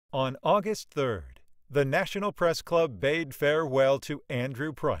On August 3rd, the National Press Club bade farewell to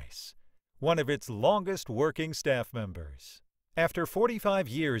Andrew Price, one of its longest-working staff members. After 45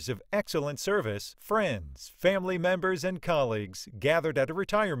 years of excellent service, friends, family members, and colleagues gathered at a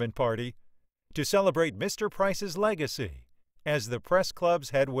retirement party to celebrate Mr. Price's legacy as the Press Club's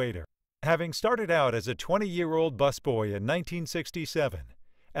head waiter. Having started out as a 20-year-old busboy in 1967,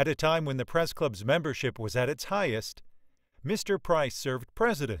 at a time when the Press Club's membership was at its highest, Mr. Price served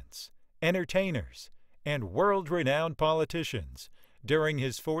presidents, entertainers, and world-renowned politicians during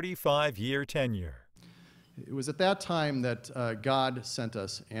his 45-year tenure. It was at that time that God sent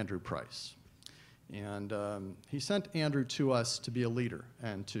us Andrew Price. And he sent Andrew to us to be a leader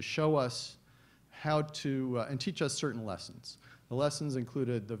and to show us how to, and teach us certain lessons. The lessons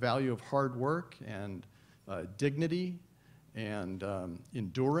included the value of hard work and dignity and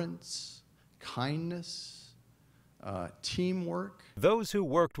endurance, kindness, teamwork. Those who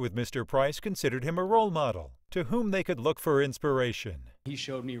worked with Mr. Price considered him a role model to whom they could look for inspiration. He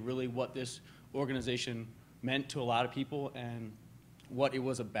showed me really what this organization meant to a lot of people and what it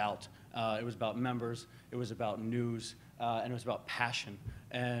was about. It was about members, it was about news, and it was about passion.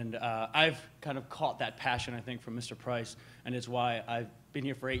 And I've kind of caught that passion, I think, from Mr. Price, and it's why I've been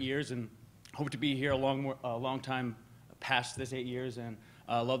here for 8 years and hope to be here a long time past this 8 years, and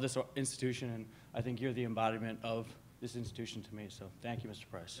love this institution, and I think you're the embodiment of this institution to me, so thank you, Mr.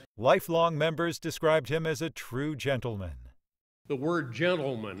 Price. Lifelong members described him as a true gentleman. The word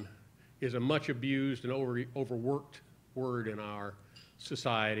gentleman is a much abused and overworked word in our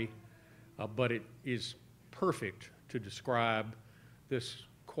society, but it is perfect to describe this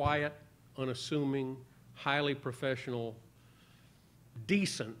quiet, unassuming, highly professional,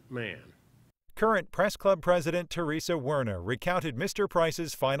 decent man. Current Press Club President Teresa Werner recounted Mr.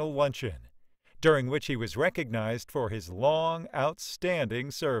 Price's final luncheon, during which he was recognized for his long, outstanding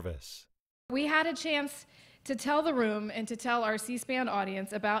service. We had a chance to tell the room and to tell our C-SPAN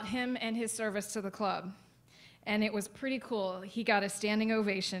audience about him and his service to the club. And it was pretty cool. He got a standing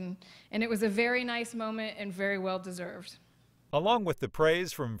ovation, and it was a very nice moment and very well deserved. Along with the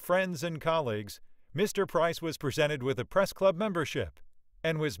praise from friends and colleagues, Mr. Price was presented with a Press Club membership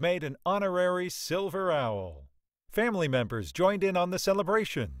and was made an honorary Silver Owl. Family members joined in on the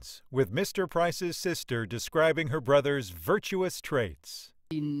celebrations, with Mr. Price's sister describing her brother's virtuous traits.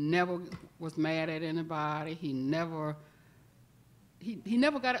 He never was mad at anybody. He never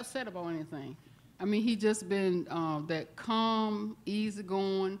got upset about anything. I mean, he just been that calm,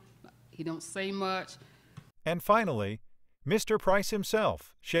 easygoing. He don't say much. And finally, Mr. Price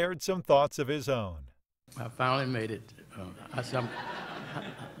himself shared some thoughts of his own. I finally made it. I said,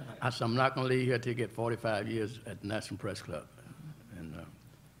 I'm not going to leave here till I get 45 years at the National Press Club. And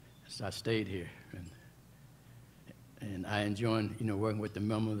so I stayed here. And I enjoyed, working with the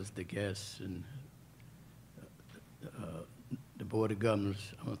members, the guests, and the Board of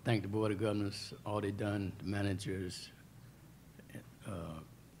Governors. I want to thank the Board of Governors, all they done, the managers,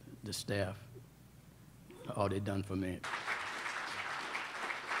 the staff, all they done for me.